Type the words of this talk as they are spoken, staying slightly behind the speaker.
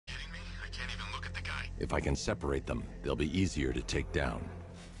If I can separate them, they'll be easier to take down.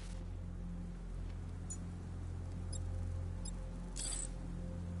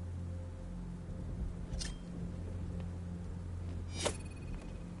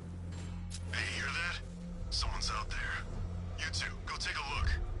 Hey, hear that? Someone's out there. You two, go take a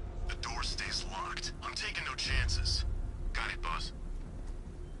look. The door stays locked. I'm taking no chances. Got it, boss.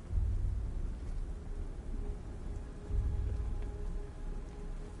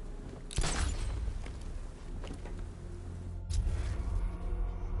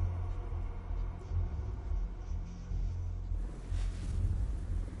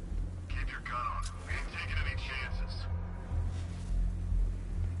 Keep your gun on. We ain't taking any chances.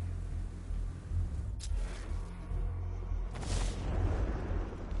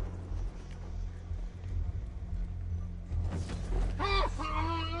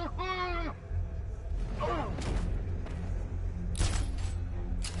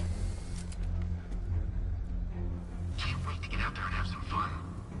 Can't wait to get out there and have some fun.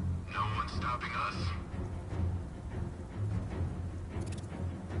 No one's stopping us.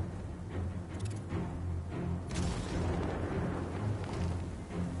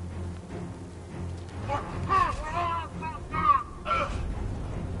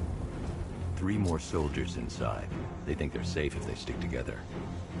 Three more soldiers inside. They think they're safe if they stick together.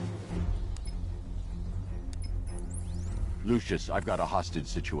 Lucius, I've got a hostage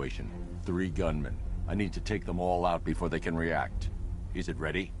situation. 3 gunmen. I need to take them all out before they can react. Is it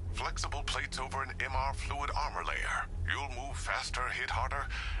ready? Flexible plates over an MR fluid armor layer. You'll move faster, hit harder,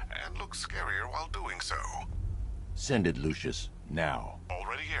 and look scarier while doing so. Send it, Lucius. Now.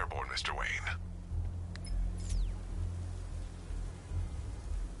 Already airborne, Mr. Wayne.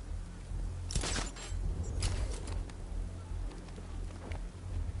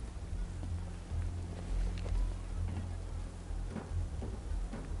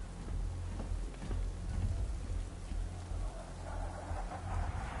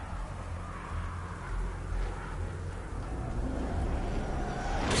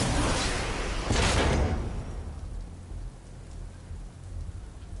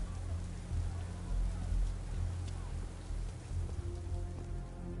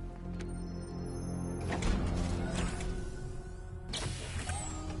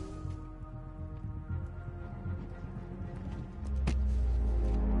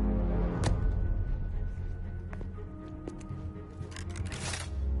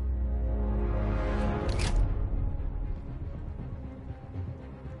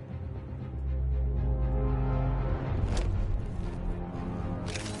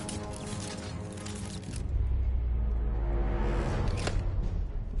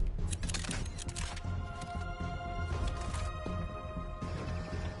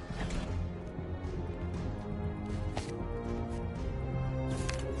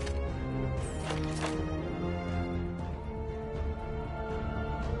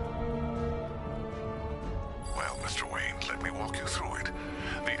 Well, Mr. Wayne, let me walk you through it.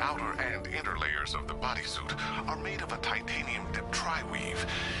 The outer and inner layers of the bodysuit are made of a titanium-dipped tri-weave.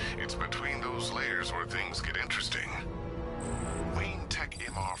 It's between those layers where things get interesting. Wayne Tech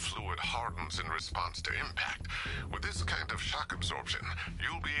MR fluid hardens in response to impact. With this kind of shock absorption,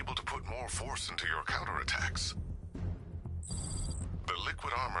 you'll be able to put more force into your counterattacks. The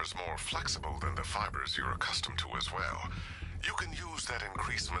liquid armor's more flexible than the fibers you're accustomed to as well. You can use that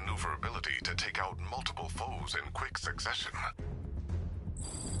increased maneuverability to take out multiple foes in quick succession.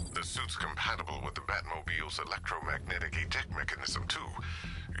 The suit's compatible with the Batmobile's electromagnetic eject mechanism, too.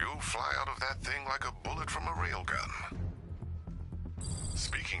 You'll fly out of that thing like a bullet from a railgun.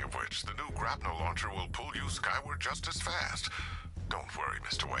 Speaking of which, the new grapnel launcher will pull you skyward just as fast. Don't worry,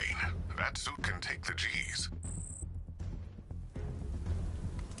 Mr. Wayne. That suit can take the G's.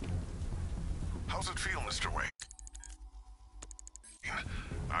 How's it feel, Mr. Wayne?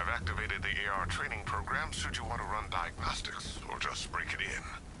 I've activated the AR training program should you want to run diagnostics, or just break it in.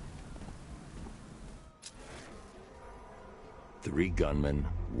 3 gunmen,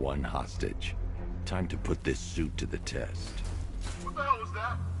 1 hostage. Time to put this suit to the test. What the hell was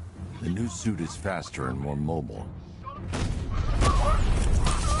that? The new suit is faster and more mobile.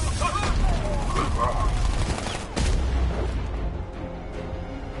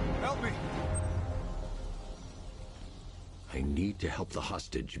 Help me! I need to help the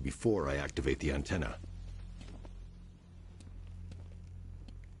hostage before I activate the antenna.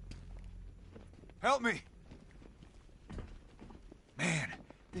 Help me! Man,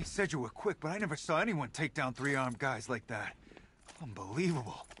 they said you were quick, but I never saw anyone take down 3 armed guys like that.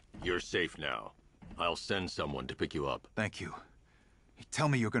 Unbelievable. You're safe now. I'll send someone to pick you up. Thank you. You tell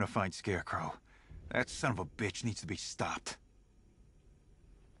me you're gonna find Scarecrow. That son of a bitch needs to be stopped.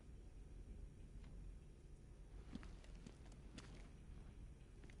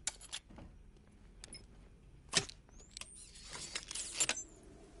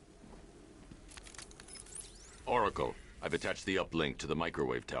 Oracle. I've attached the uplink to the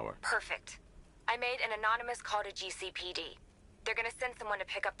microwave tower. Perfect. I made an anonymous call to GCPD. They're gonna send someone to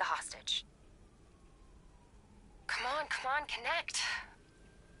pick up the hostage. Come on, connect.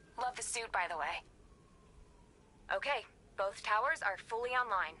 Love the suit, by the way. Okay, both towers are fully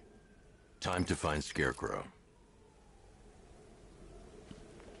online. Time to find Scarecrow.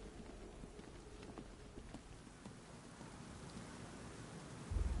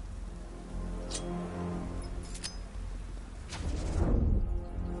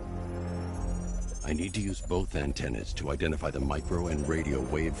 I need to use both antennas to identify the micro and radio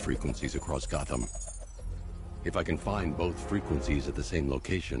wave frequencies across Gotham. If I can find both frequencies at the same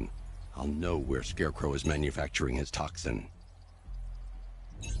location, I'll know where Scarecrow is manufacturing his toxin.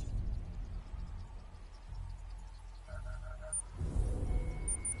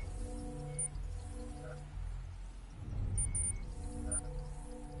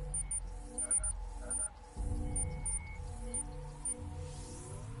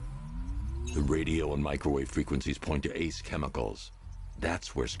 The radio and microwave frequencies point to Ace Chemicals.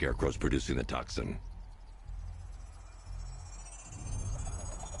 That's where Scarecrow's producing the toxin.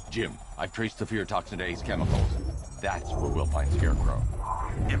 Jim, I've traced the fear toxin to Ace Chemicals. That's where we'll find Scarecrow.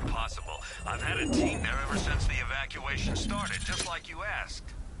 Impossible. I've had a team there ever since the evacuation started, just like you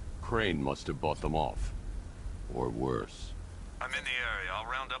asked. Crane must have bought them off. Or worse. I'm in the area. I'll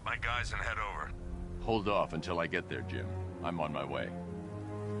round up my guys and head over. Hold off until I get there, Jim. I'm on my way.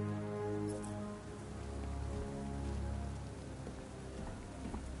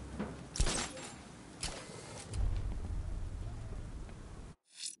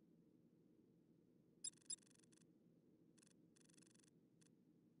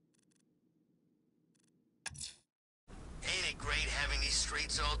 Ain't it great having these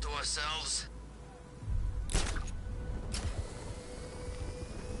streets all to ourselves?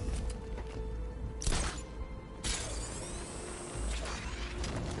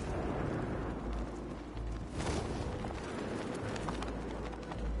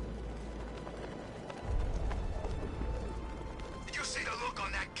 Did you see the look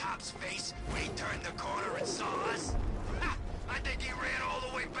on that cop's face when he turned the corner and saw us? Ha! I think he ran all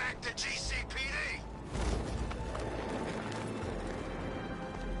the way back to GCPD.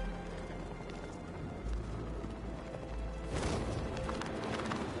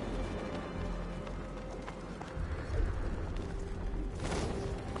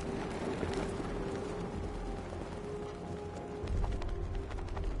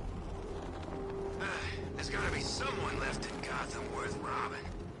 There's gotta be someone left in Gotham worth robbing.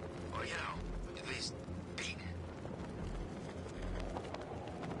 Or, you know, at least beating.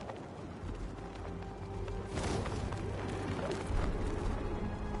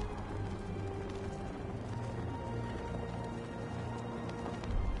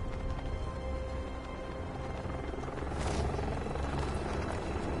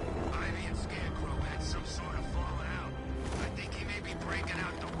 Ivy and Scarecrow had some sort of falling out. I think he may be breaking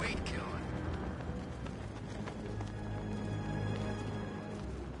out the weight killer.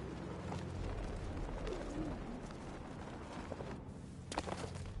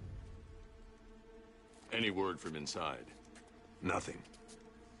 Any word from inside? Nothing.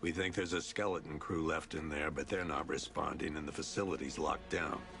 We think there's a skeleton crew left in there, but they're not responding and the facility's locked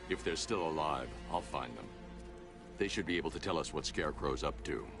down. If they're still alive, I'll find them. They should be able to tell us what Scarecrow's up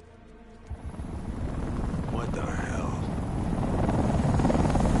to. What the hell?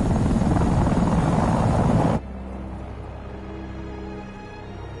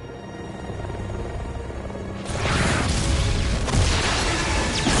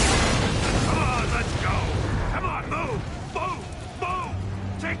 Come on, let's go! Come on, move! Move! Move!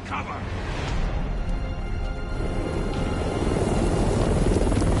 Take cover!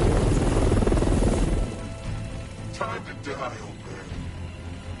 Time to die, old man.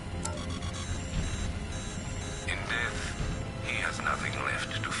 In death, he has nothing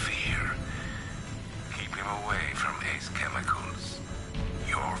left to fear. Keep him away from Ace Chemicals.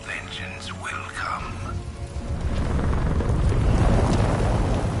 Your vengeance will come.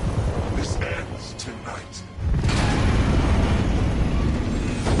 This ends tonight.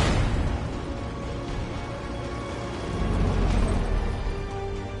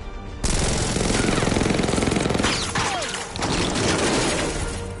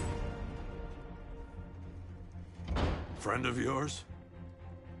 Friend of yours?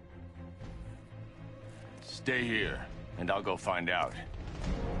 Stay here, and I'll go find out.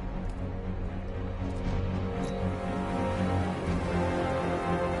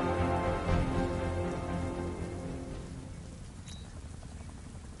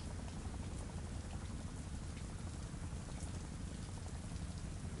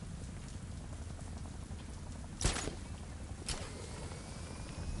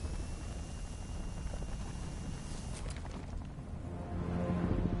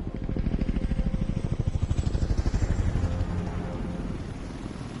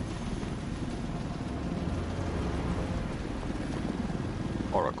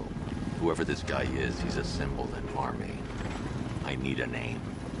 Oracle, whoever this guy is, he's assembled an army. I need a name.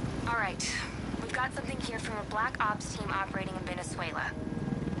 All right. We've got something here from a Black Ops team operating in Venezuela.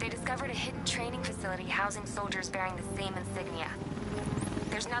 They discovered a hidden training facility housing soldiers bearing the same insignia.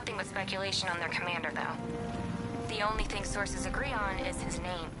 There's nothing but speculation on their commander, though. The only thing sources agree on is his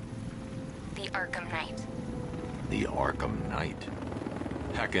name. The Arkham Knight. The Arkham Knight?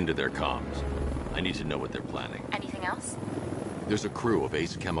 Hack into their comms. I need to know what they're planning. Anything else? There's a crew of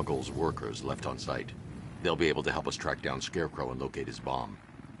Ace Chemicals workers left on site. They'll be able to help us track down Scarecrow and locate his bomb.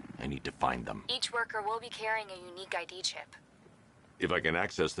 I need to find them. Each worker will be carrying a unique ID chip. If I can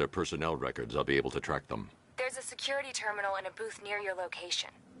access their personnel records, I'll be able to track them. There's a security terminal in a booth near your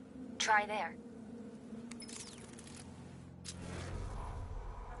location. Try there.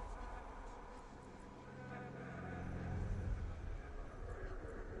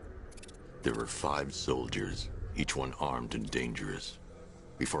 There are 5 soldiers, each one armed and dangerous.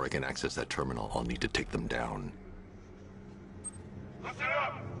 Before I can access that terminal, I'll need to take them down. Listen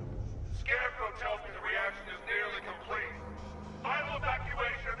up! Scarecrow tells me the reaction is nearly complete. Final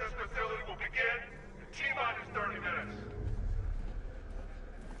evacuation of this facility will begin in T-minus 30 minutes.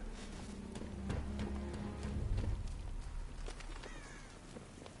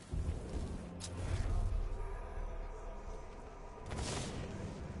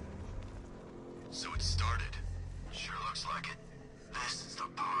 So it started. Sure looks like it. This is the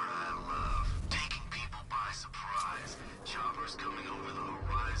part I love. Taking people by surprise. Choppers coming over the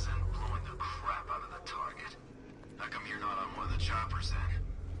horizon, blowing the crap out of the target. How come you're not on one of the choppers then?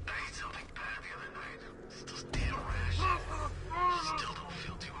 I ate something bad the other night. Still damn rash. Still don't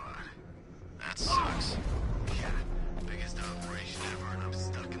feel too hot. That sucks. Yeah, biggest operation ever, and I'm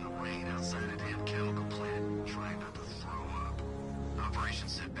stuck in the rain outside a damn chemical plant, trying not to throw up. Operation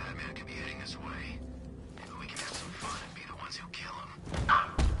said Batman could be heading this way. Maybe we can have some fun and be the ones who kill him.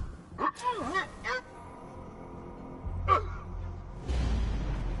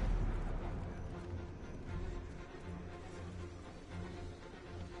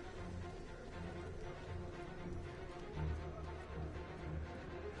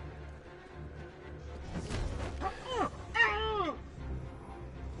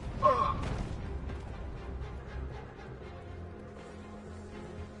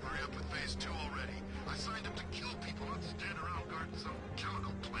 Hurry up with phase 2 already. I signed up to kill people, not stand around guarding some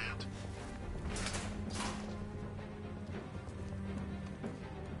chemical plant.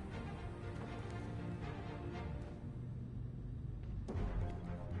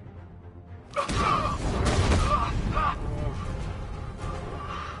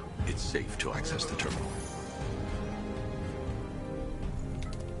 It's safe to access the terminal.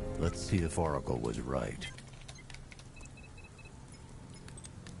 Let's see if Oracle was right.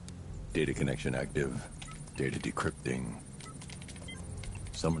 Data connection active. Data decrypting.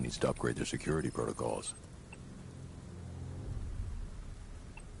 Someone needs to upgrade their security protocols.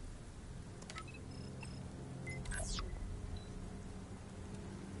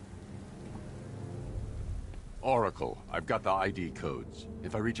 Oracle, I've got the ID codes.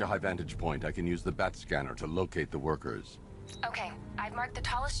 If I reach a high vantage point, I can use the bat scanner to locate the workers. Okay, I've marked the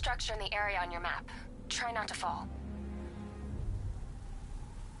tallest structure in the area on your map. Try not to fall.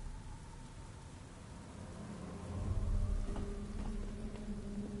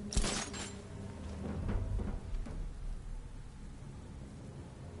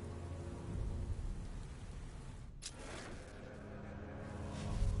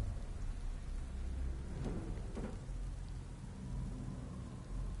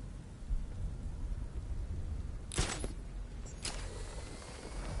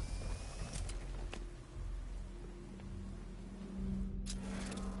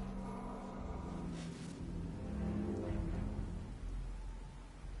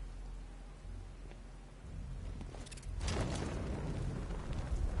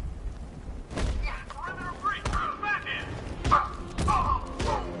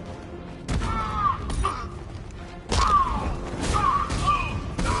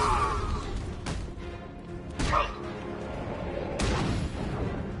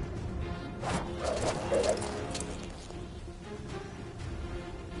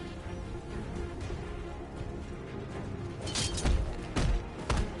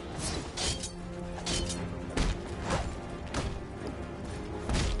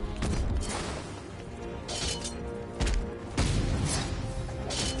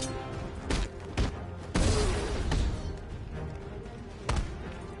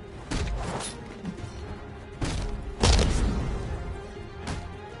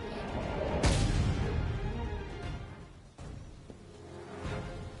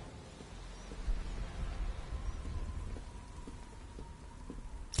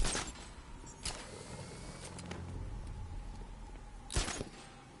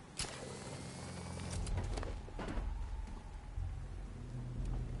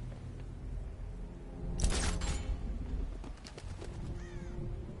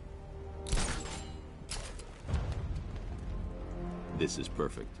 This is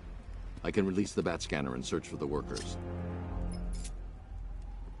perfect. I can release the bat scanner and search for the workers.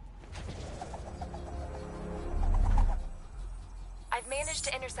 I've managed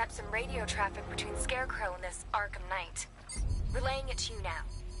to intercept some radio traffic between Scarecrow and this Arkham Knight. Relaying it to you now.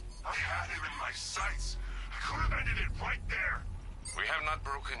 I had him in my sights. I could have ended it right there. We have not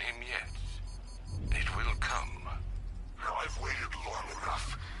broken him yet. It will come. Now I've waited long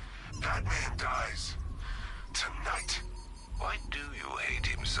enough. Batman dies. Tonight. Why do you hate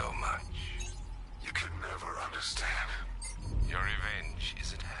him so much? You can never understand. Your revenge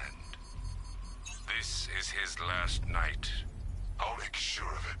is at hand. This is his last night. I'll make sure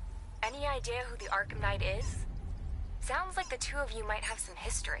of it. Any idea who the Arkham Knight is? Sounds like the two of you might have some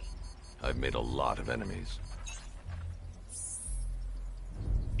history. I've made a lot of enemies.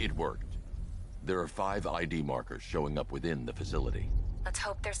 It worked. There are 5 ID markers showing up within the facility. Let's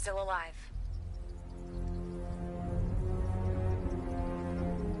hope they're still alive.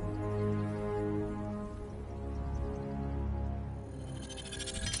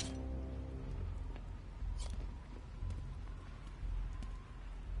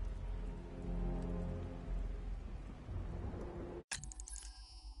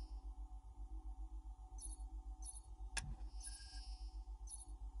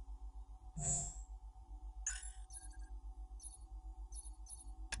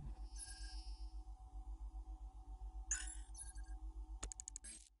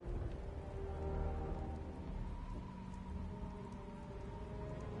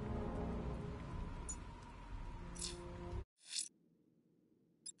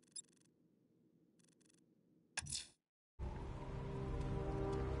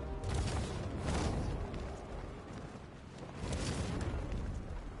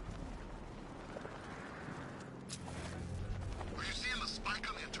 Are you seeing the spike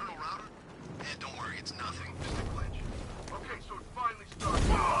on the internal router? Don't worry, it's nothing. Just a glitch. Okay, so it finally starts.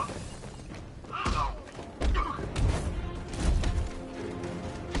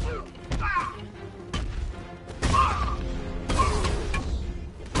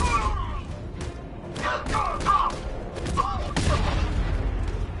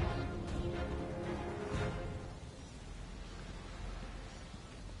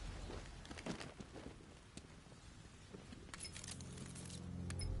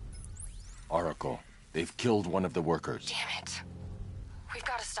 Oracle, they've killed one of the workers. Damn it. We've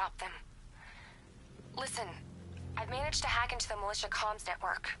got to stop them. Listen, I've managed to hack into the militia comms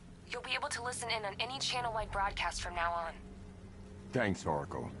network. You'll be able to listen in on any channel-wide broadcast from now on. Thanks,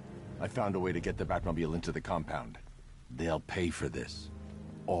 Oracle. I found a way to get the Batmobile into the compound. They'll pay for this.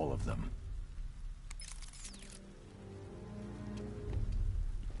 All of them.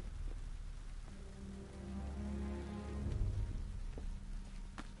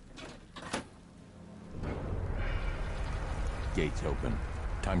 Gates open.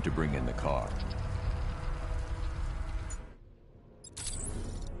 Time to bring in the car.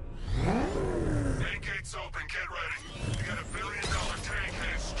 Main gate's open, get ready. We got $1 billion tank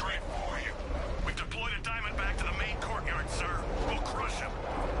headed straight for you. We've deployed a Diamondback to the main courtyard, sir. We'll crush him.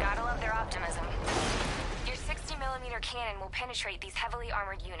 Gotta love their optimism. Your 60mm cannon will penetrate these heavily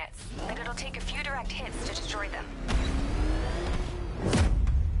armored units, but it'll take a few direct hits to destroy them.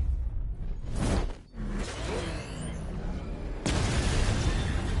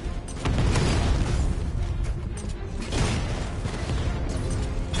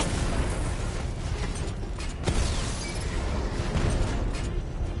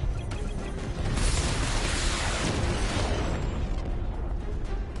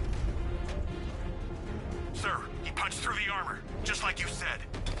 Sir, he punched through the armor, just like you said.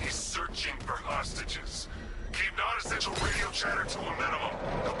 He's searching for hostages. Keep non-essential radio chatter to a minimum.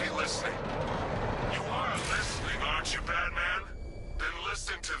 He'll be listening. You are listening, aren't you, Batman? Then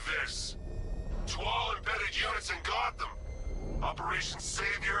listen to this. To all embedded units in Gotham, Operation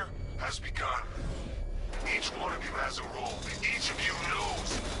Savior has begun. Each one of you has a role, and each of you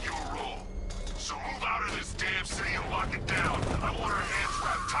knows your role. So move out of this damn city and lock it down. I want our hands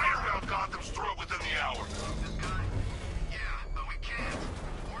wrapped tight around Gotham's throat within the hour. This guy? Yeah, but we can't.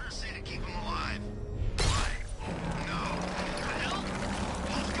 Orders say to keep him alive. Why? No. The hell?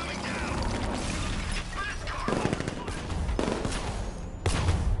 What's coming down? Fast car!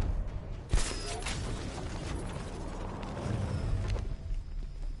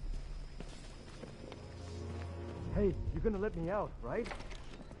 Hey, you're gonna let me out, right?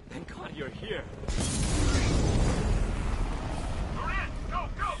 Thank God you're here. You're in! Go,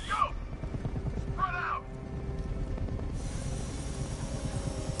 go, go! Spread out!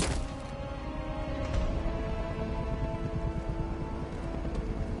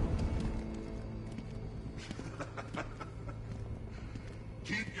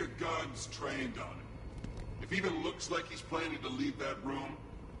 guns trained on him. If even looks like he's planning to leave that room,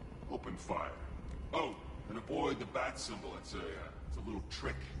 open fire. Oh, and avoid the bat symbol. It's a little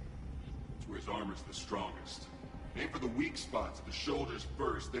trick. It's where his armor's the strongest. Aim for the weak spots at the shoulders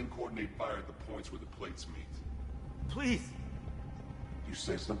first, then coordinate fire at the points where the plates meet. Please! You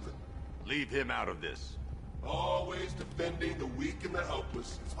say something? Leave him out of this. Always defending the weak and the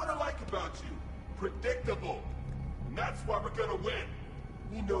helpless. It's what I like about you. Predictable. And that's why we're gonna win.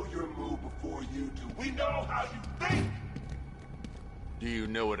 We know your move before you do. We know how you think! Do you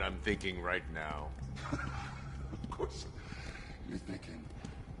know what I'm thinking right now? Of course. You're thinking,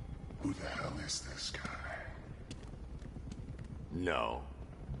 who the hell is this guy? No.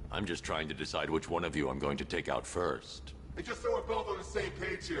 I'm just trying to decide which one of you I'm going to take out first. And just so we're both on the same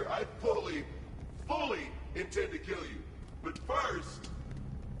page here, I fully intend to kill you. But first,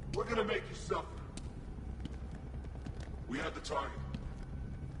 we're gonna make you suffer. We have the target.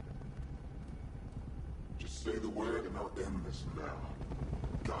 Just say the word and I'll end this now.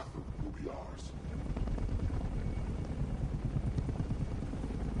 Gotham will be ours.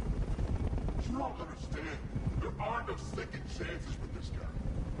 You don't understand. There are no second chances with this guy.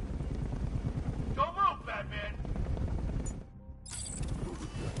 Don't move, Batman! You'll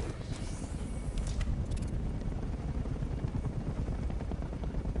regret this.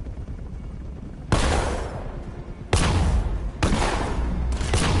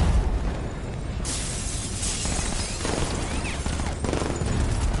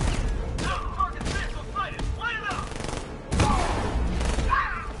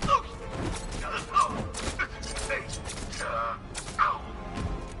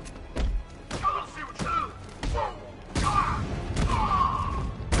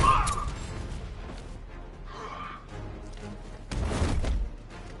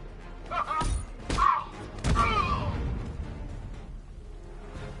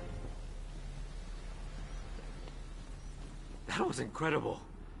 That was incredible.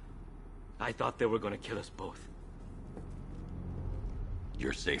 I thought they were gonna kill us both.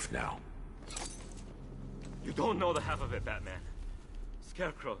 You're safe now. You don't know the half of it, Batman.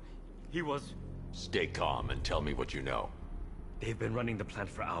 Scarecrow, he was... Stay calm and tell me what you know. They've been running the plant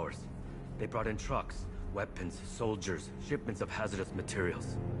for hours. They brought in trucks, weapons, soldiers, shipments of hazardous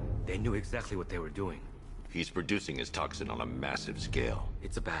materials. They knew exactly what they were doing. He's producing his toxin on a massive scale.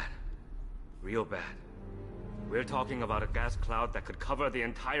 It's bad. Real bad. We're talking about a gas cloud that could cover the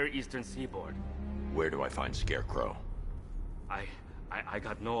entire eastern seaboard. Where do I find Scarecrow? I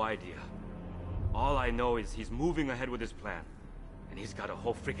got no idea. All I know is he's moving ahead with his plan. And he's got a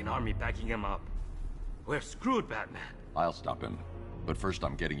whole freaking army backing him up. We're screwed, Batman. I'll stop him. But first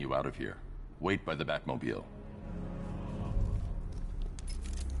I'm getting you out of here. Wait by the Batmobile.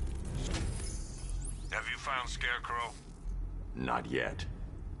 Have you found Scarecrow? Not yet.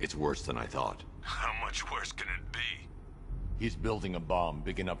 It's worse than I thought. How much worse can it be? He's building a bomb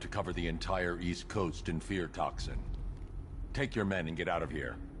big enough to cover the entire East Coast in fear toxin. Take your men and get out of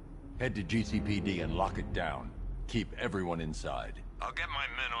here. Head to GCPD and lock it down. Keep everyone inside. I'll get my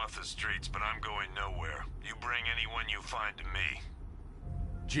men off the streets, but I'm going nowhere. You bring anyone you find to me.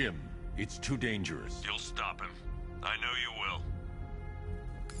 Jim, it's too dangerous. You'll stop him. I know you will.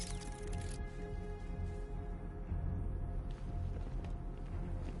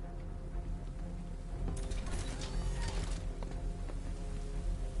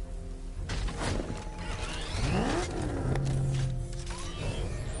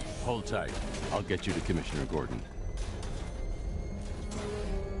 Hold tight. I'll get you to Commissioner Gordon.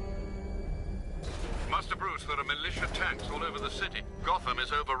 Master Bruce, there are militia tanks all over the city. Gotham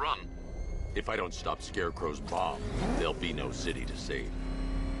is overrun. If I don't stop Scarecrow's bomb, there'll be no city to save.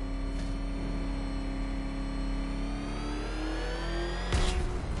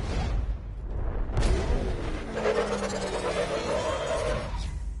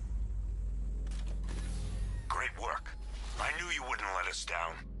 Great work. I knew you wouldn't let us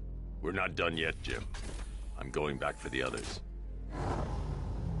down. We're not done yet, Jim. I'm going back for the others.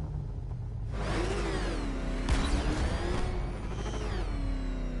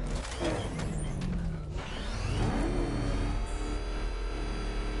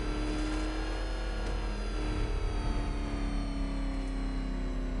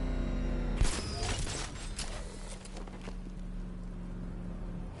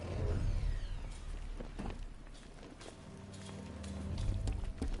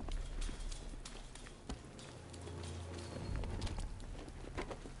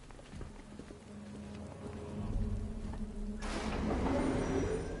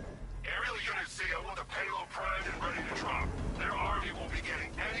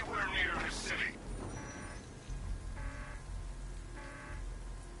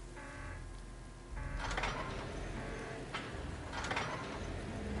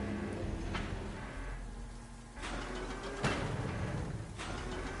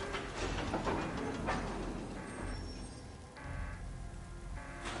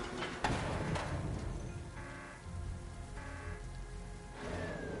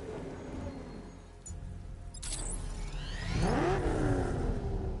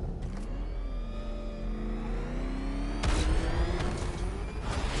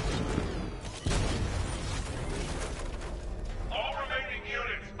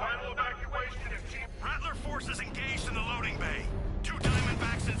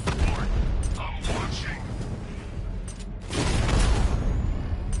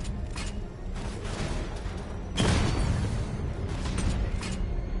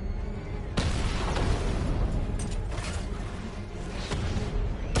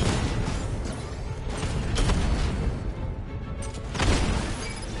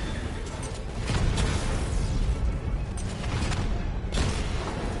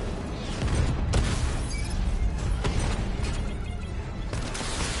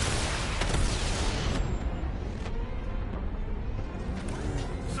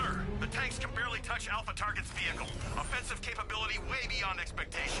 Watch Alpha Target's vehicle. Offensive capability way beyond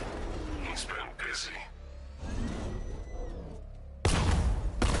expectation. He's been busy.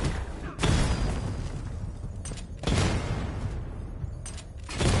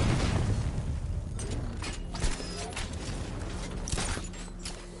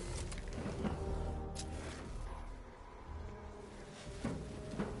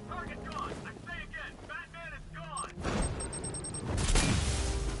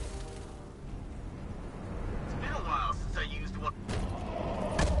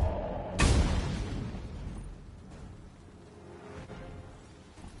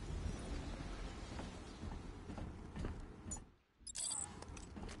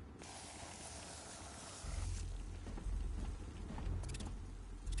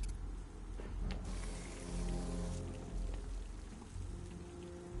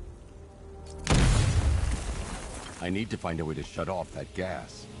 I need to find a way to shut off that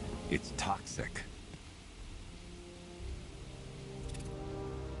gas. It's toxic.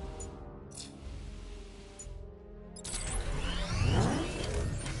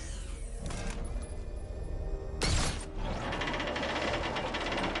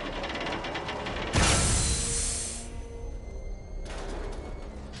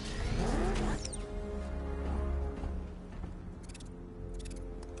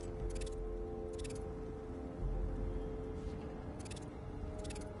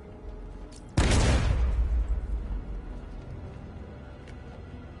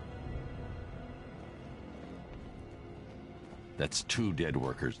 That's 2 dead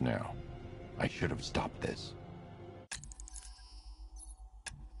workers now. I should have stopped this.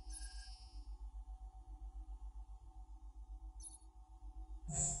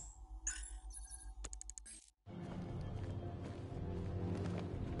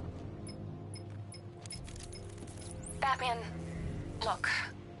 Batman, look.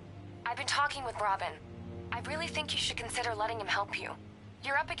 I've been talking with Robin. I really think you should consider letting him help you.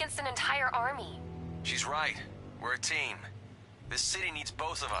 You're up against an entire army. She's right. We're a team. This city needs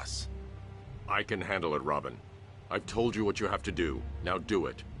both of us. I can handle it, Robin. I've told you what you have to do. Now do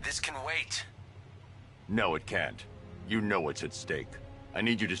it. This can wait. No, it can't. You know what's at stake. I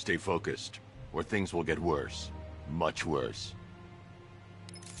need you to stay focused, or things will get worse. Much worse.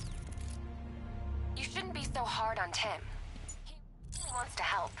 You shouldn't be so hard on Tim. He really wants to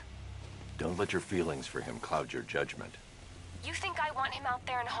help. Don't let your feelings for him cloud your judgment. You think I want him out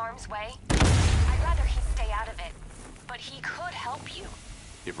there in harm's way? I'd rather he stay out of it. But he could help you.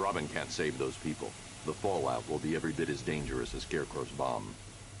 If Robin can't save those people, the fallout will be every bit as dangerous as Scarecrow's bomb.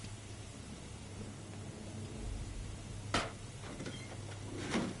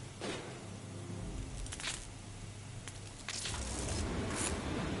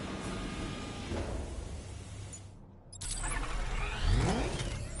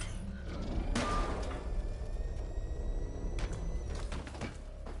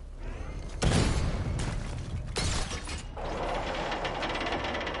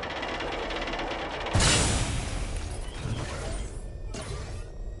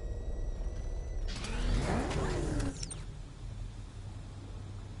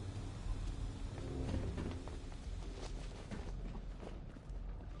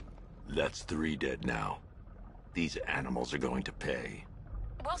 That's 3 dead now. These animals are going to pay.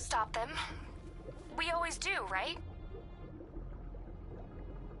 We'll stop them. We always do, right?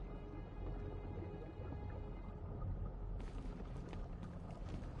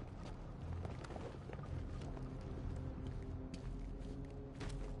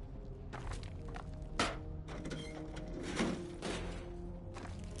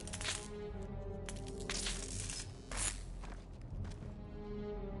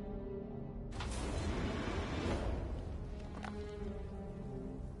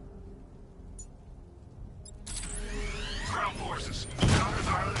 Ground forces. Congress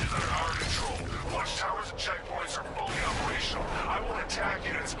Island is under our control. Watchtowers and checkpoints are fully operational. I want attack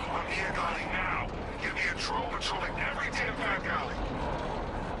units on Mia Gotti now. Give me a drone patrolling every damn back alley.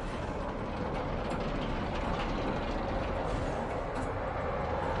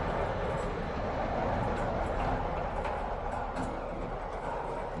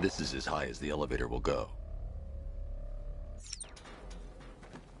 This is as high as the elevator will go.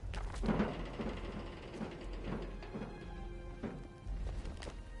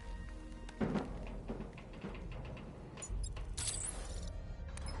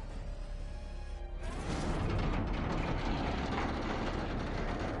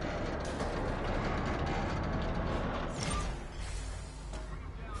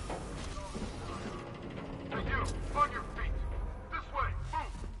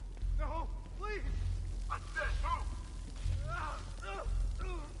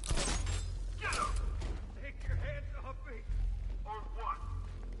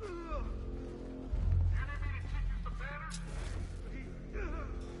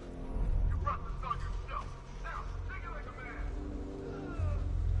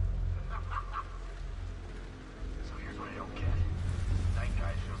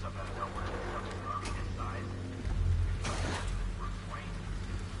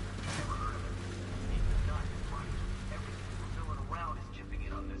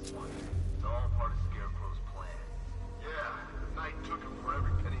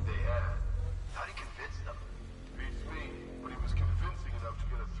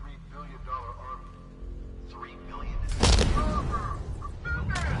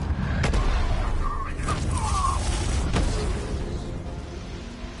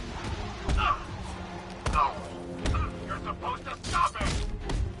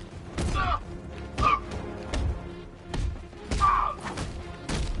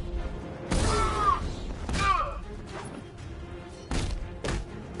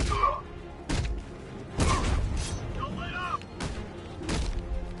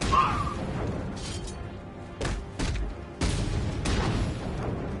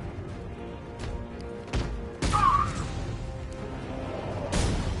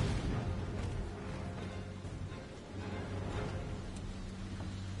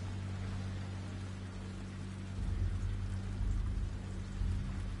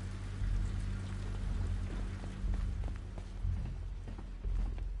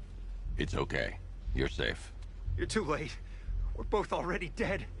 It's okay. You're safe. You're too late. We're both already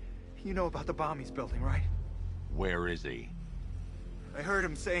dead. You know about the bomb he's building, right? Where is he? I heard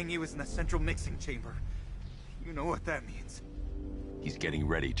him saying he was in the central mixing chamber. You know what that means. He's getting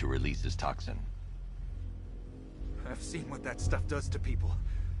ready to release his toxin. I've seen what that stuff does to people.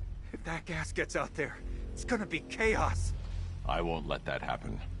 If that gas gets out there, it's gonna be chaos. I won't let that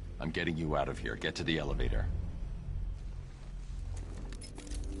happen. I'm getting you out of here. Get to the elevator.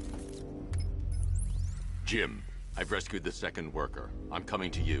 Jim, I've rescued the second worker. I'm coming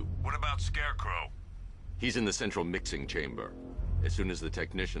to you. What about Scarecrow? He's in the central mixing chamber. As soon as the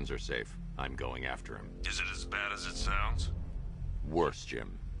technicians are safe, I'm going after him. Is it as bad as it sounds? Worse,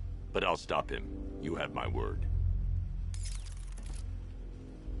 Jim. But I'll stop him. You have my word.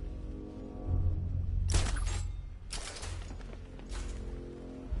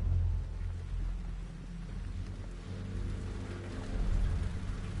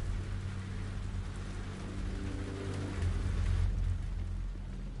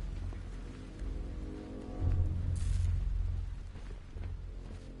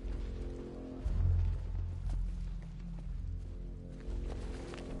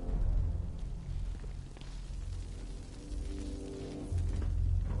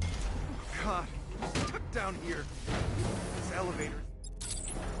 God, stuck down here. This elevator.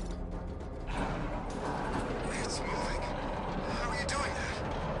 It's moving. How are you doing that?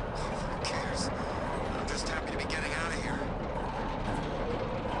 Who cares? I'm just happy to be getting out of here.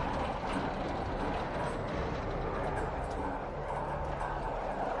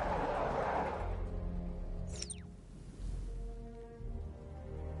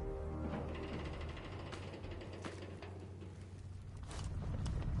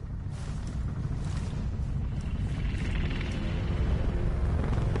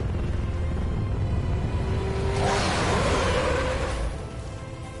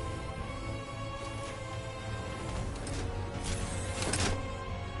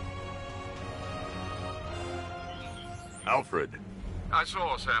 Alfred. I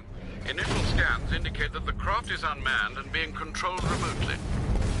saw, Sam. Initial scans indicate that the craft is unmanned and being controlled remotely.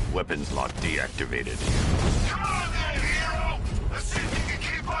 Weapons lock deactivated. Come on then, hero! Let's see if you can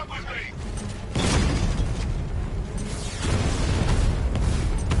keep up with me!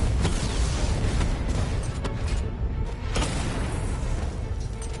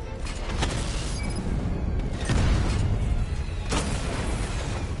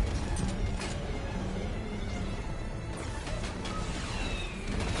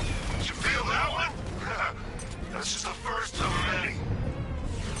 Did you feel that one? That's just the first of many.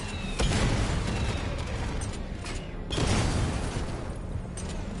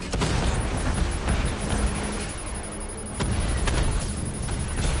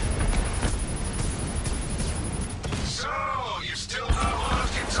 So, you still not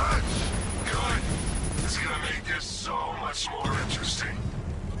lost your touch? Good. It's gonna make this so much more interesting.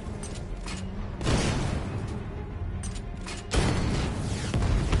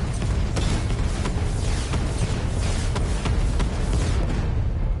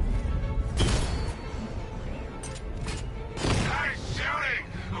 Nice shooting!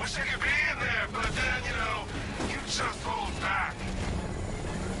 I wish I could be in there, but then, you know, you just hold back.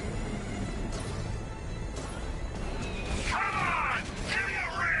 Come on! Give me a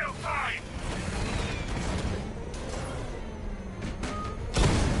real fight!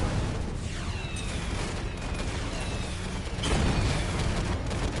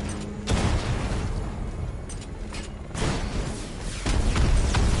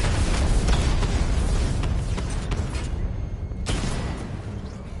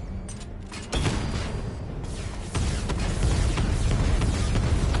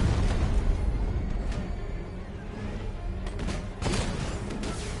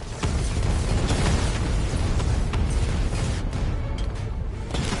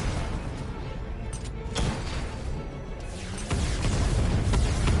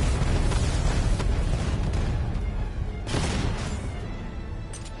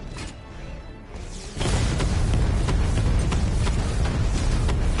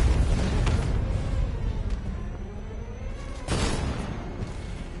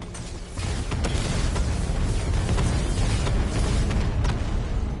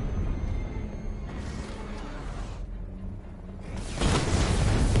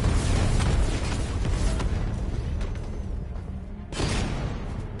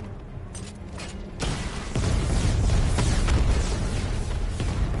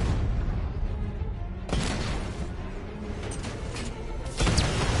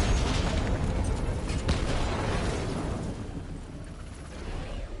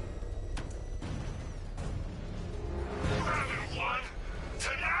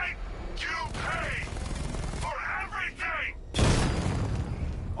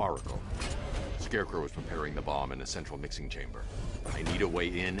 Oracle. Scarecrow is preparing the bomb in a central mixing chamber. I need a way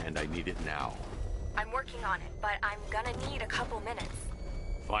in, and I need it now. I'm working on it, but I'm gonna need a couple minutes.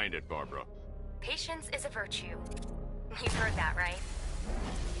 Find it, Barbara. Patience is a virtue. You've heard that, right?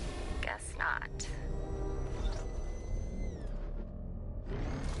 Guess not.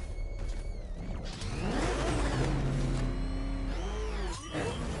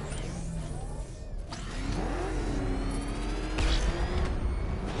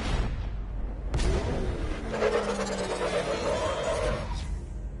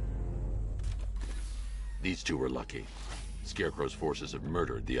 These two were lucky. Scarecrow's forces have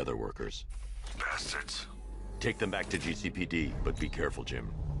murdered the other workers. Bastards. Take them back to GCPD, but be careful,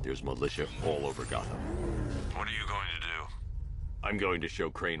 Jim. There's militia all over Gotham. What are you going to do? I'm going to show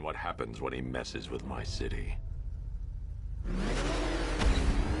Crane what happens when he messes with my city.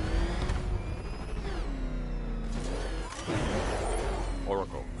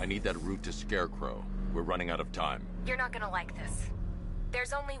 Oracle, I need that route to Scarecrow. We're running out of time. You're not gonna like this.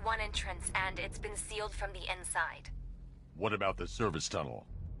 There's only one entrance, and it's been sealed from the inside. What about the service tunnel?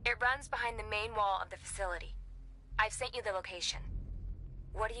 It runs behind the main wall of the facility. I've sent you the location.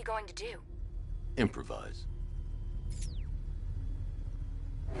 What are you going to do? Improvise.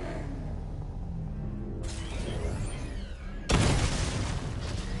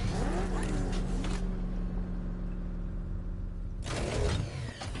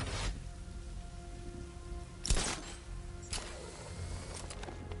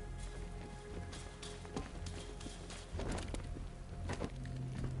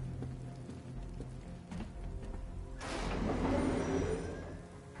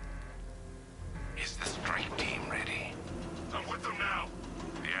 Is the strike team ready? I'm with them now.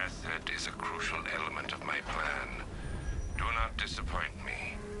 The asset is a crucial element of my plan. Do not disappoint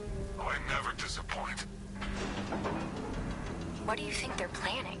me. Oh, I never disappoint. What do you think they're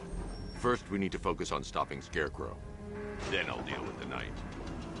planning? First, we need to focus on stopping Scarecrow. Then I'll deal with the Knight.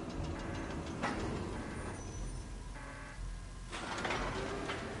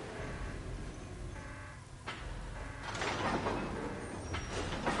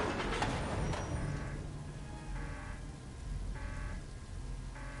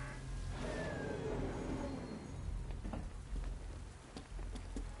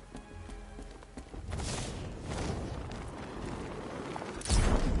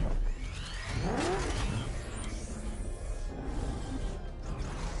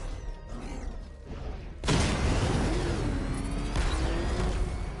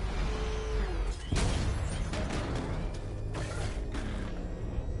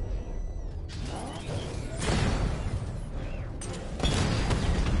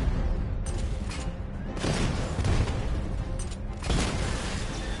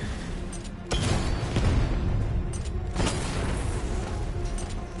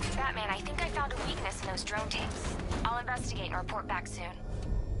 Batman, I think I found a weakness in those drone tanks. I'll investigate and report back soon.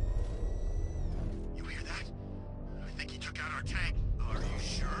 You hear that? I think he took out our tank. Are you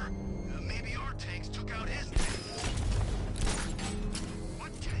sure? Maybe our tanks took out his tank.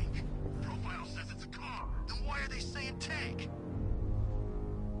 What tank? Profile says it's a car. Then why are they saying tank?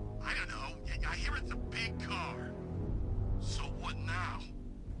 I don't know. I hear it's a big car. So what now?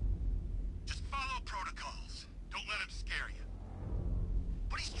 Just follow protocols. Don't let him scare you.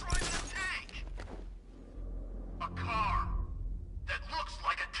 But he's driving a tank! A car that looks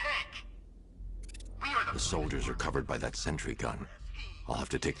like a tank! We are The soldiers are covered by that sentry gun. I'll have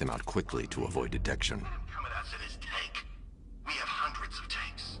to take them out quickly to avoid detection. coming at us in his tank. We have hundreds of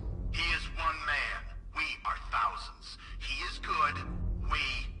tanks. He is one man. We are thousands. He is good. We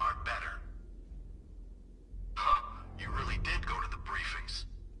are better. Huh. You really did go to the briefings.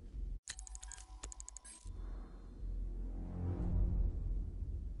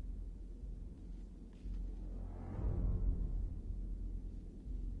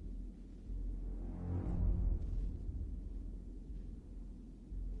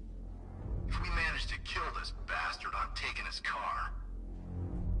 If we manage to kill this bastard, I'm taking his car.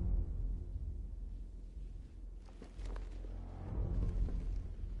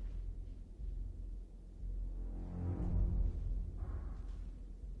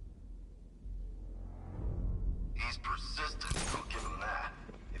 He's persistent, I'll give him that.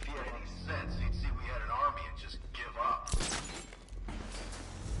 If he had any sense, he'd see we had an army and just give up.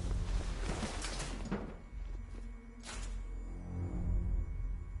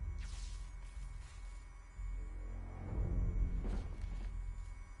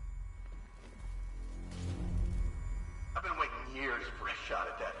 I've been waiting years for a shot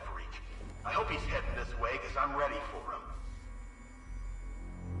at that freak. I hope he's heading this way, because I'm ready for him.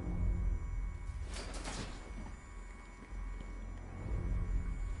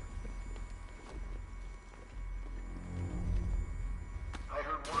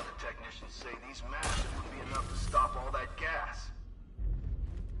 these maps, it wouldn't be enough to stop all that gas.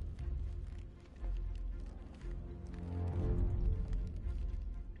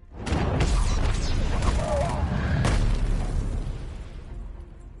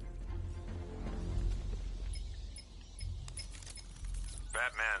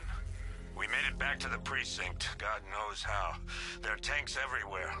 Batman, we made it back to the precinct. God knows how. There are tanks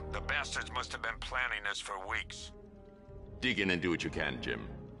everywhere. The bastards must have been planning this for weeks. Dig in and do what you can, Jim.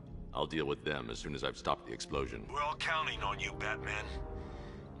 I'll deal with them as soon as I've stopped the explosion. We're all counting on you, Batman.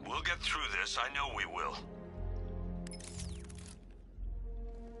 We'll get through this, I know we will.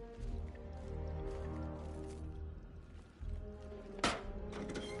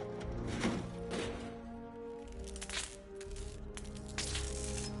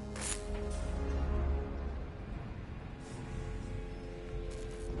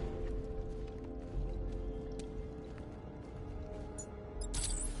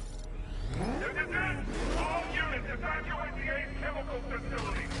 All units evacuate the Ace Chemical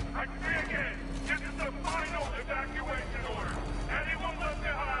Facility. I say again, this is the final evacuation order. Anyone left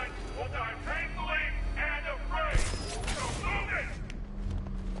behind will die painfully and afraid. So move it!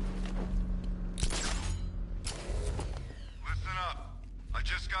 Listen up. I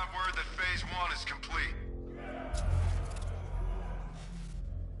just got word that Phase 1 is complete.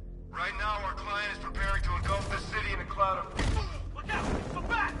 Right now, our client is preparing to engulf the city in a cloud of... Look out! Look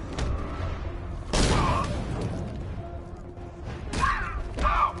back!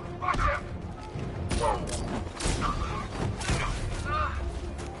 Ow! Watch him!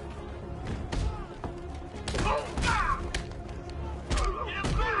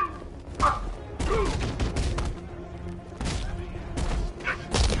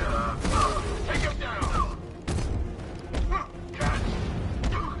 Take him down! Catch!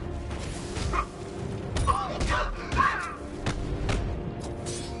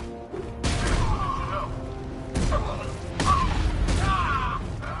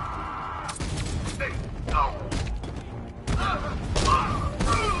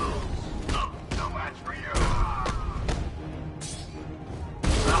 No match for you!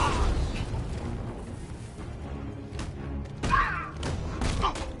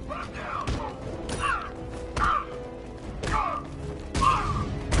 Put him down!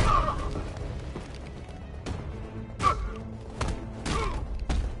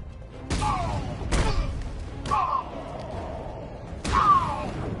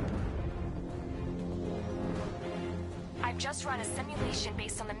 I've just run a simulation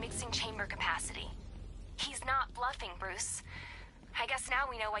based on the mixing chamber capacity. He's not bluffing, Bruce. I guess now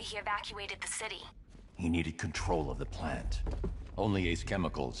we know why he evacuated the city. He needed control of the plant. Only Ace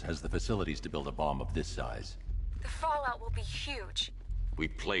Chemicals has the facilities to build a bomb of this size. The fallout will be huge. We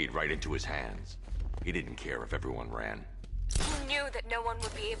played right into his hands. He didn't care if everyone ran. He knew that no one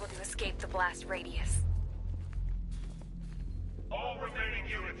would be able to escape the blast radius. All remaining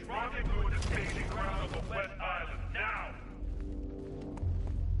units rendezvous at the staging ground of the West Island, now!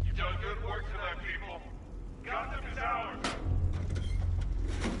 You've done good work tonight, people. Gotham is ours!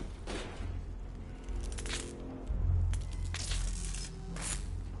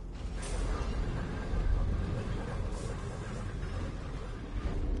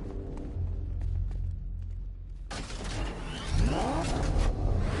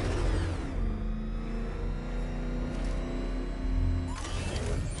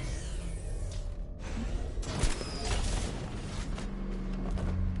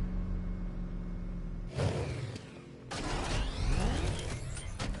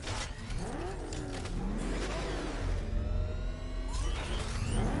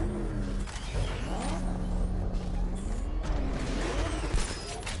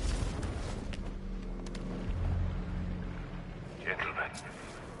 Gentlemen,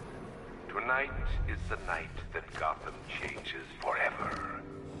 tonight is the night that Gotham changes forever.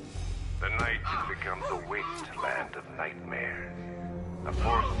 The night it becomes a wasteland of nightmares, a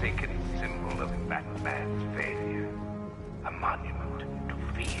forsaken symbol of Batman's failure, a monument to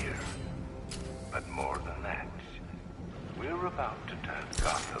fear. But more than that, we're about to turn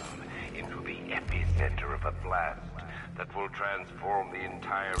Gotham into the epicenter of a blast that will transform the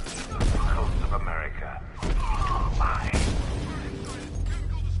entire east coast of America into a mine.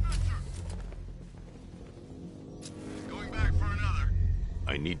 Going back for another.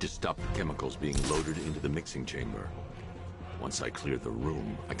 I need to stop the chemicals being loaded into the mixing chamber. Once I clear the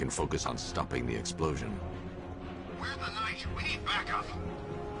room, I can focus on stopping the explosion. Where's the Knight? We need backup.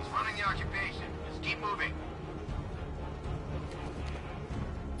 He's running the occupation. Just keep moving.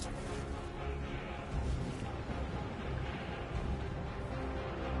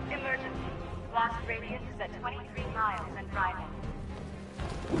 Emergency. Blast radius is at 23 miles and driving.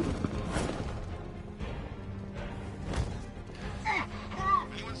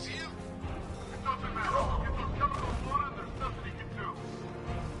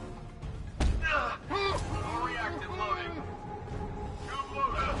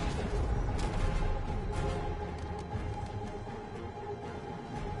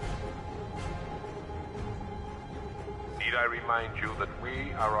 Need I remind you that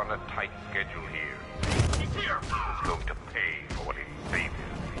we are on a tight schedule here? He's here! He's going to pay for what his savior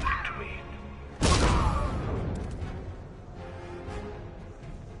did to me.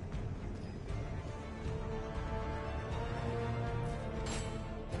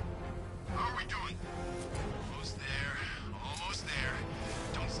 How are we doing? Almost there. Almost there.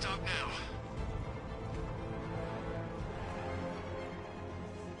 Don't stop now.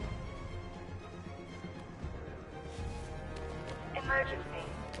 Emergency.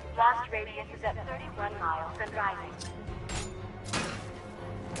 Blast radius is at 31 miles and rising.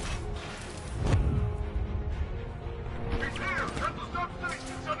 He's here! Central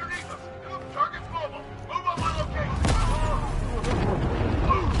substation's underneath us! Target's mobile! Move on my location!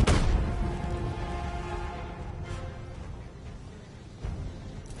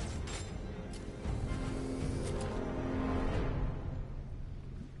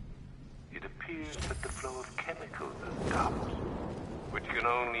 It appears that the flow of chemicals has stopped, which can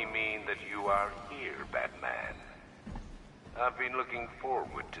only mean that you are here, Batman. I've been looking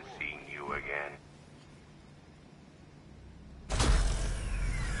forward to seeing you again.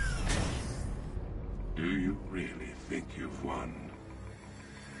 Do you really think you've won?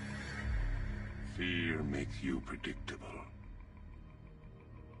 Fear makes you predictable.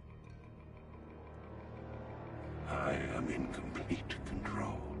 I am in complete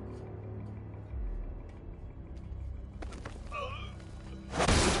control.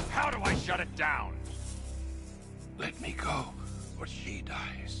 How do I shut it down? Let me go, or she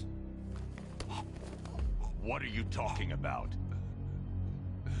dies. What are you talking about?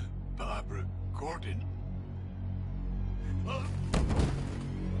 Barbara Gordon.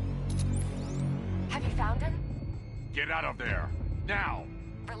 Have you found him? Get out of there! Now!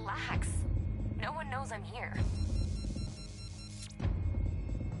 Relax. No one knows I'm here.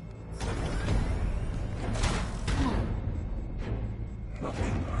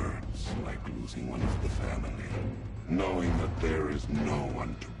 Nothing hurts like losing one of the family. Knowing that there is no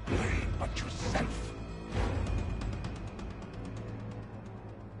one to blame but yourself.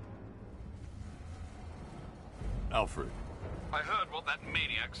 Alfred. I heard what that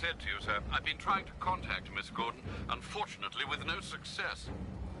maniac said to you, sir. I've been trying to contact Miss Gordon, unfortunately with no success.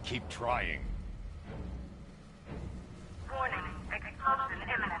 Keep trying. Warning. Explosion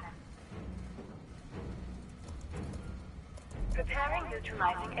imminent. Preparing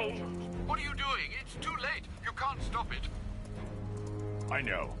neutralizing agent. What are you doing? It's too late. You can't stop it. I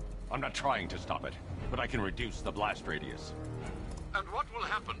know. I'm not trying to stop it, but I can reduce the blast radius. And what will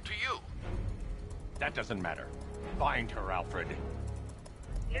happen to you? That doesn't matter. Find her, Alfred.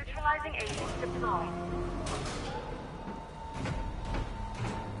 Neutralizing agent deployed.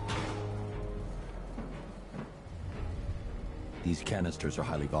 These canisters are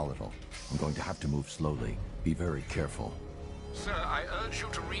highly volatile. I'm going to have to move slowly. Be very careful. Sir, I urge you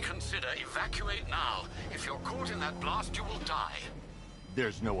to reconsider. Evacuate now. If you're caught in that blast, you will die.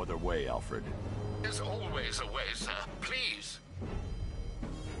 There's no other way, Alfred. There's always a way, sir. Please.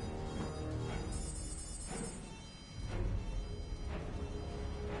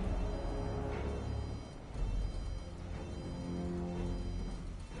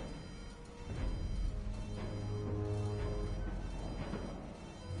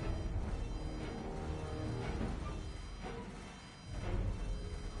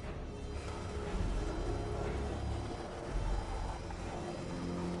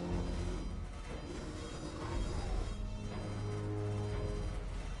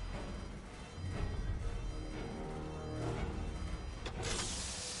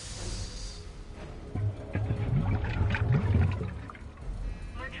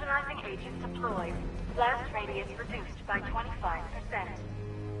 Agent deployed. Blast radius reduced by 25%.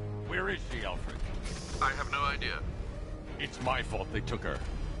 Where is she, Alfred? I have no idea. It's my fault they took her.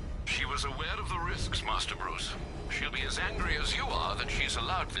 She was aware of the risks, Master Bruce. She'll be as angry as you are that she's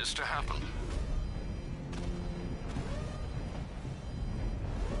allowed this to happen.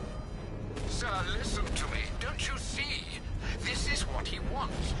 Sir, listen to me. Don't you see? This is what he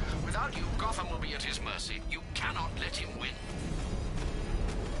wants. Without you, Gotham will be at his mercy. You cannot let him win.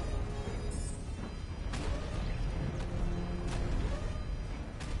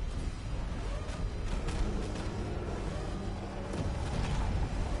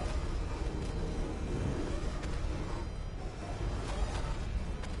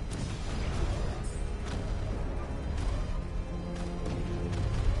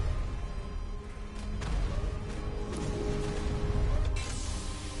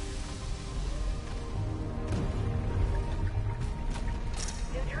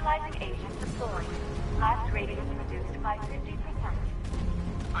 Neutralizing agent deployed. Blast radius reduced by 50%.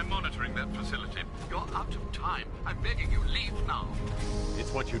 I'm monitoring that facility. You're out of time. I'm begging you, leave now.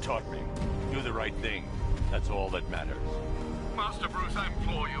 It's what you taught me. Do the right thing. That's all that matters. Master Bruce, I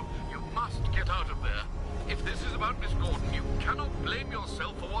implore you. You must get out of there. If this is about Miss Gordon, you cannot blame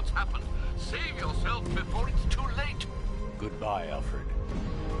yourself for what's happened. Save yourself before it's too late. Goodbye, Alfred.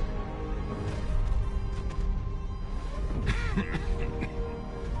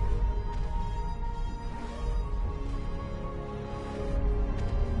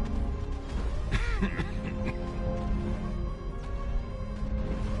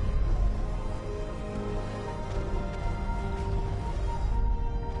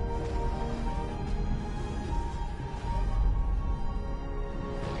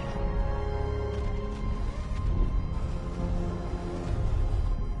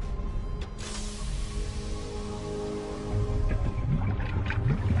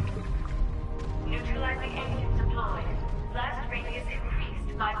 Neutralizing agent deployed. Blast radius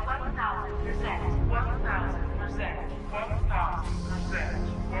increased by 1,000%. 1,000%.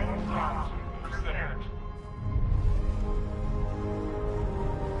 1,000%. 1,000%.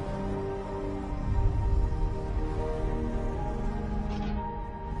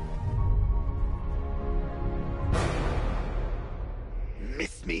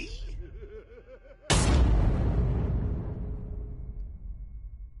 Miss me?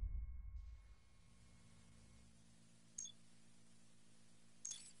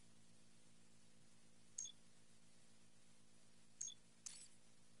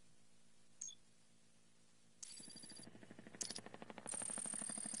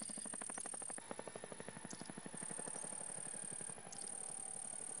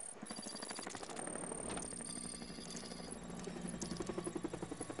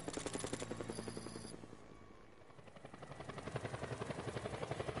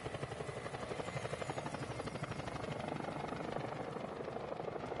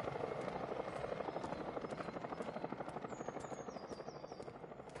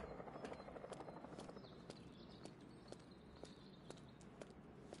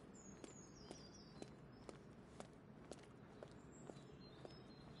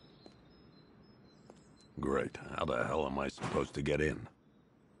 Great. How the hell am I supposed to get in?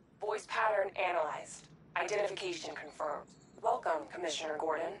 Voice pattern analyzed. Identification confirmed. Welcome, Commissioner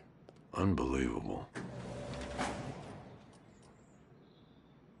Gordon. Unbelievable.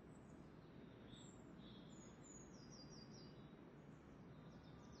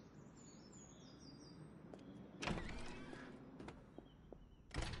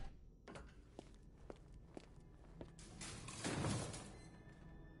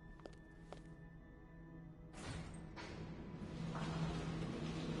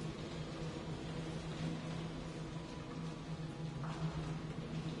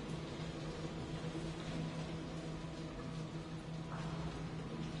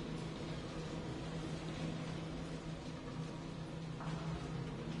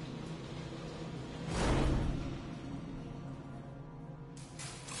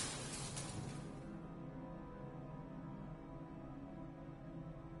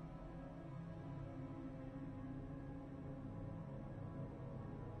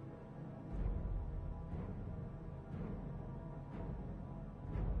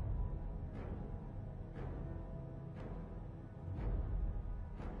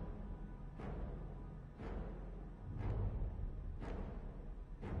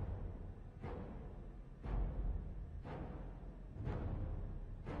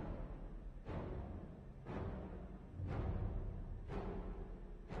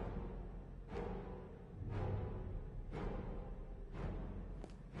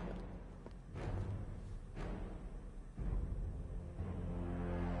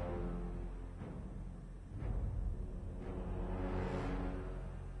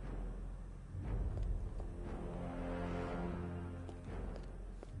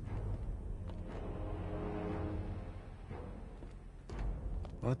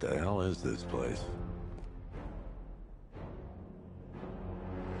 What the hell is this place?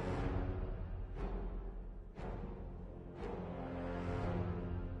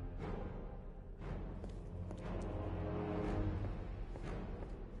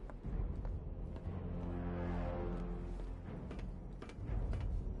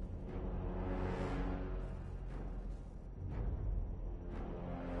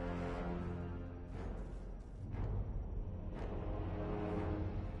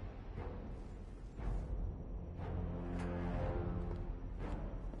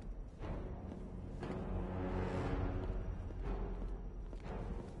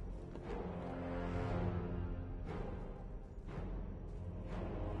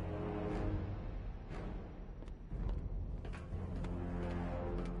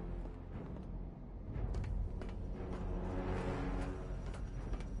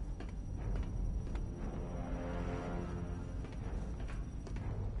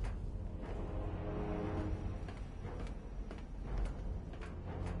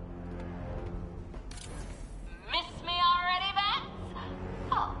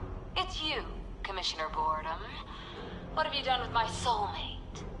 Commissioner Gordon. What have you done with my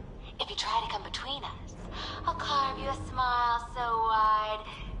soulmate? If you try to come between us, I'll carve you a smile so wide,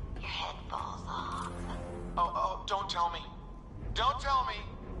 your head falls off. Oh, don't tell me. Don't tell me.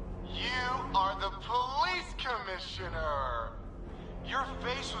 You are the police commissioner. Your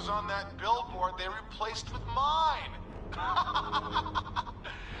face was on that billboard they replaced with mine.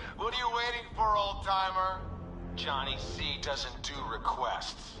 What are you waiting for, old-timer? Johnny C doesn't do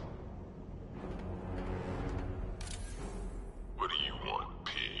requests. What do you want,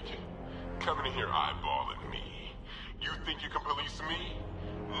 pig? Coming in here eyeballing me. You think you can police me?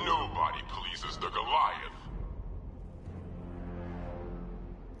 Nobody polices the Goliath.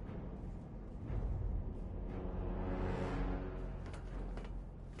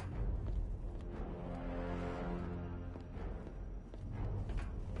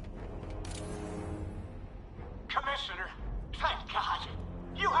 Commissioner, thank God.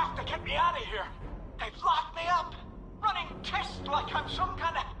 You have to get me out of here. They've locked me up, running tests like I'm some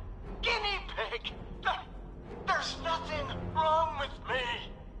kind of guinea pig. There's nothing wrong with me.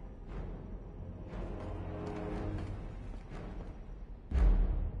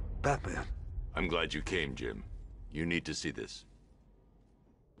 Batman. I'm glad you came, Jim. You need to see this.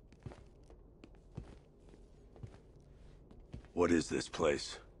 What is this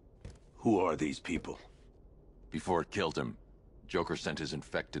place? Who are these people? Before it killed him, Joker sent his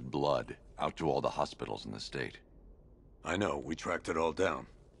infected blood out to all the hospitals in the state. I know, we tracked it all down.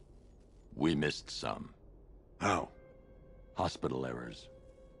 We missed some. How? Hospital errors.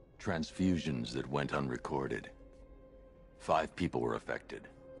 Transfusions that went unrecorded. 5 people were affected.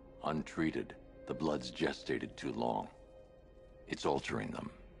 Untreated, the blood's gestated too long. It's altering them.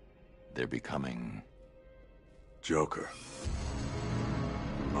 They're becoming... Joker.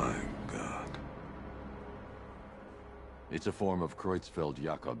 My God. It's a form of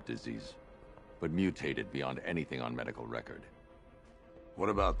Creutzfeldt-Jakob disease, but mutated beyond anything on medical record. What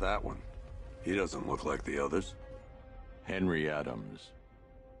about that one? He doesn't look like the others. Henry Adams.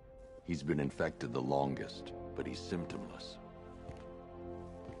 He's been infected the longest, but he's symptomless.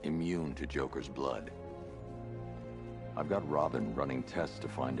 Immune to Joker's blood. I've got Robin running tests to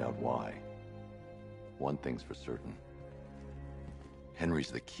find out why. One thing's for certain.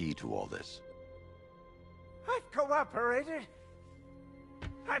 Henry's the key to all this. I've cooperated.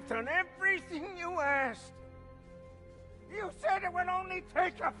 I've done everything you asked. You said it would only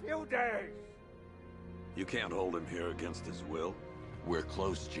take a few days. You can't hold him here against his will. We're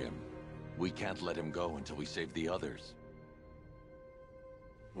close, Jim. We can't let him go until we save the others.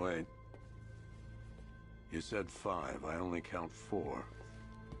 Wait. You said 5. I only count 4.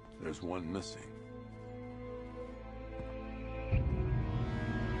 There's one missing.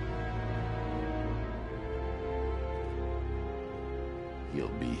 He'll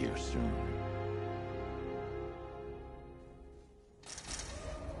be here soon.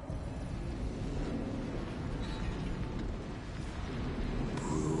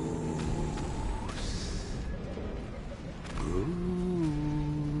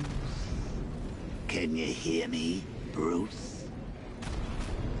 Can you hear me, Bruce?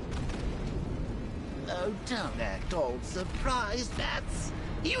 Oh, don't act all surprised, Bats.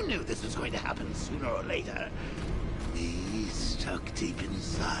 You knew this was going to happen sooner or later. He's stuck deep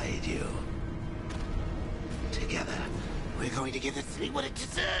inside you. Together, we're going to give the city what it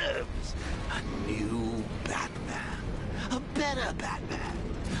deserves. A new Batman. A better Batman.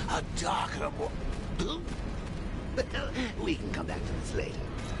 A darker, more... Well, we can come back to this later.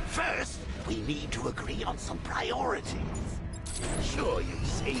 First, we need to agree on some priorities. Sure, you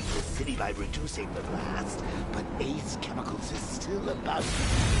saved the city by reducing the blast, but Ace Chemicals is still about...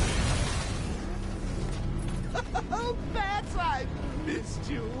 Oh, Bats, I missed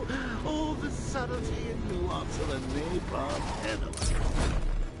you. All the subtlety and nuance of a napalm Fennell.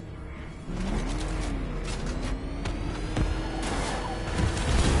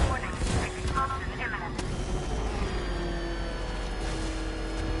 Warning, explosion imminent.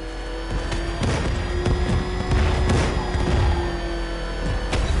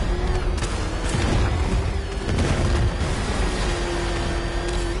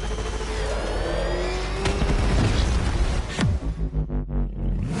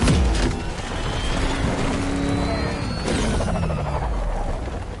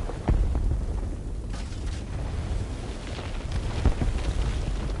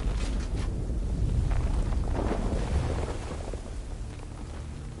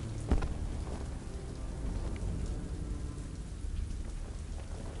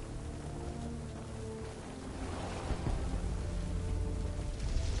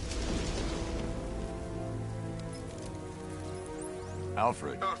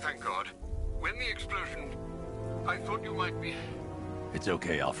 Alfred. Oh, thank God. when the explosion... I thought you might be... It's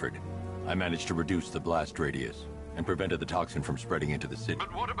okay, Alfred. I managed to reduce the blast radius and prevented the toxin from spreading into the city.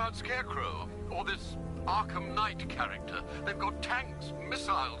 But what about Scarecrow? Or this Arkham Knight character? They've got tanks,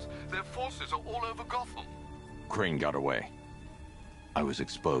 missiles. Their forces are all over Gotham. Crane got away. I was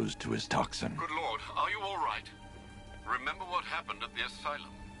exposed to his toxin. Good Lord, are you all right? Remember what happened at the asylum?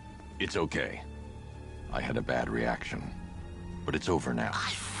 It's okay. I had a bad reaction. But it's over now.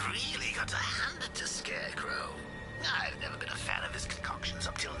 I've really got to hand it to Scarecrow. I've never been a fan of his concoctions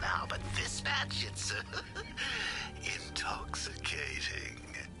up till now, but this batch, it's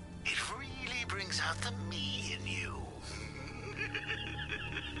intoxicating. It really brings out the me in you.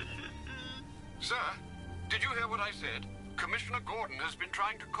 Sir, did you hear what I said? Commissioner Gordon has been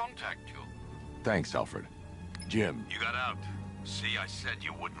trying to contact you. Thanks, Alfred. Jim. You got out. See, I said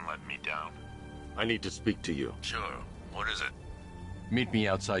you wouldn't let me down. I need to speak to you. Sure. What is it? Meet me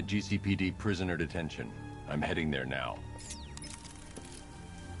outside GCPD prisoner detention. I'm heading there now.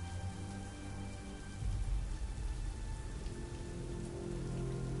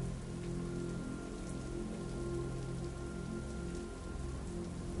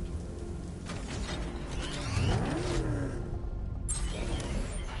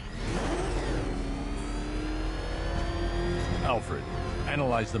 Alfred,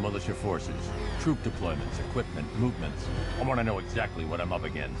 analyze the militia forces, troop deployments, equipment, movements. I want to know exactly what I'm up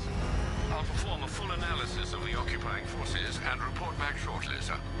against. I'll perform a full analysis of the occupying forces and report back shortly,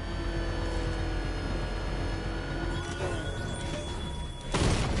 sir.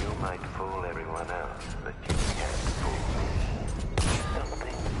 You might fool everyone else, but you can't fool me.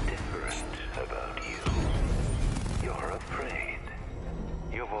 Something different about you. You're afraid.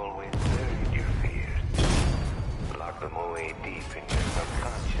 You've always buried your fears. Locked them away deep in your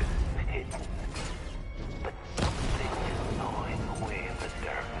subconscious, hidden. But something is gnawing away at the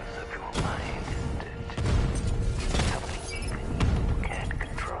darkness of your mind, isn't it? Something even you can't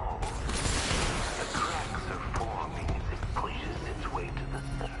control. The cracks are forming as it pushes its way to the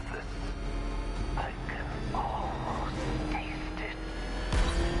surface. I can almost taste it.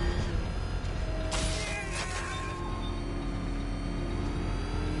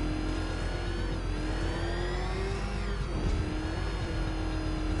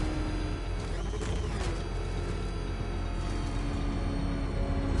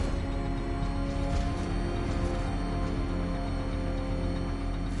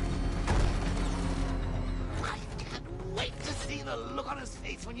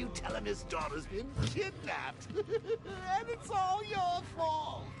 When you tell him his daughter's been kidnapped. And it's all your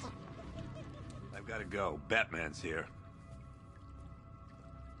fault. I've got to go. Batman's here.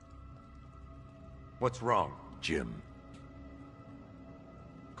 What's wrong? Jim.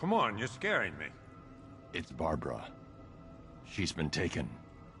 Come on, you're scaring me. It's Barbara. She's been taken.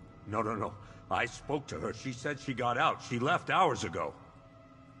 No. I spoke to her. She said she got out. She left hours ago.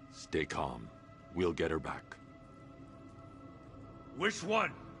 Stay calm. We'll get her back. Which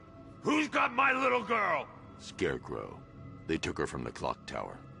one? Who's got my little girl? Scarecrow. They took her from the clock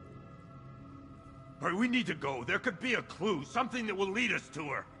tower. All right, we need to go. There could be a clue, something that will lead us to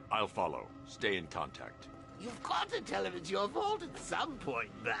her. I'll follow. Stay in contact. You've got to tell him it's your fault at some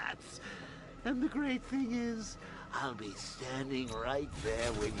point, Bats. And the great thing is, I'll be standing right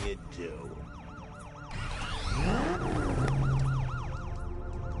there when you do.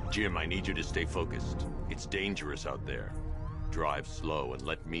 Jim, I need you to stay focused. It's dangerous out there. Drive slow and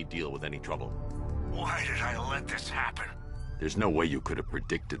let me deal with any trouble. Why did I let this happen? There's no way you could have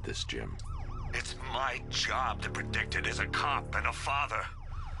predicted this, Jim. It's my job to predict it as a cop and a father.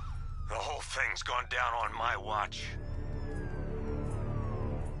 The whole thing's gone down on my watch.